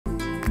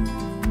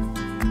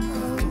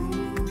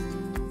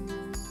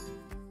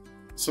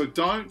So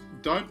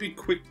don't be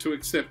quick to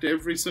accept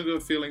every single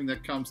feeling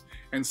that comes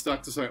and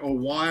start to say, oh,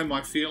 why am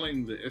I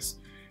feeling this?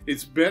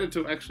 It's better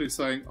to actually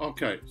say,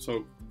 okay,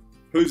 so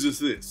whose is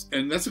this?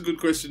 And that's a good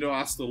question to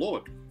ask the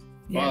Lord.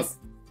 Yes.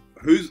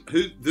 Who's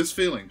this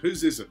feeling?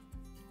 Whose is it?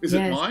 Is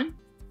it mine?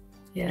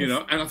 Yes. You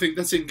know, and I think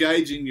that's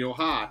engaging your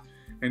heart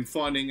and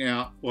finding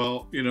out,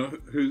 well, you know,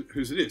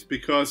 whose it is.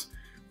 Because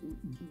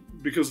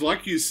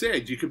like you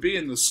said, you could be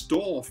in the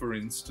store, for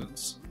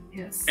instance,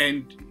 yes,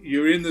 and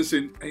you're in this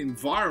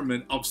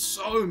environment of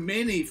so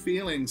many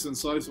feelings and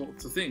so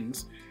sorts of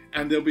things,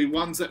 and there'll be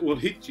ones that will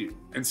hit you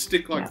and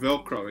stick like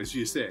Velcro, as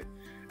you said.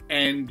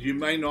 And you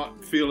may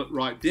not feel it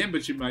right then,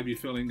 but you may be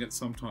feeling it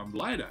sometime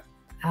later.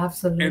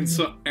 Absolutely.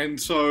 And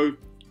so,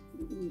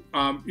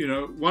 you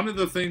know, one of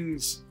the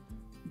things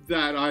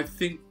that I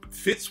think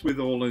fits with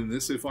all in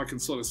this, if I can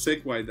sort of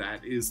segue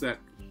that, is that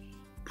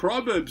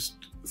Proverbs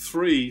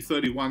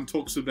 3:31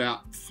 talks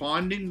about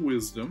finding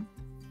wisdom,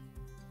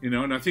 you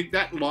know, and I think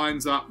that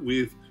lines up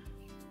with,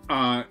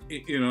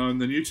 you know, in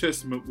the New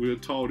Testament we were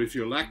told if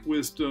you lack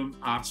wisdom,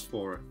 ask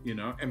for it, you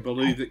know, and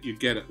believe that you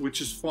get it,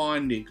 which is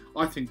finding.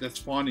 I think that's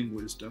finding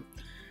wisdom.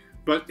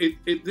 But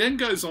it then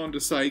goes on to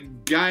say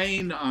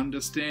gain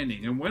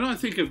understanding. And when I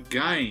think of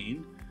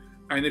gain,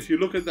 and if you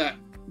look at that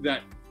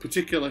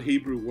particular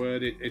Hebrew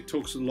word, it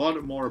talks a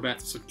lot more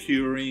about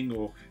securing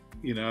or,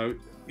 you know,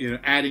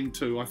 adding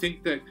to. I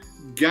think that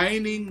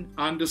gaining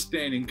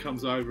understanding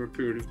comes over a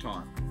period of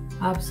time.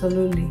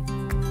 Absolutely.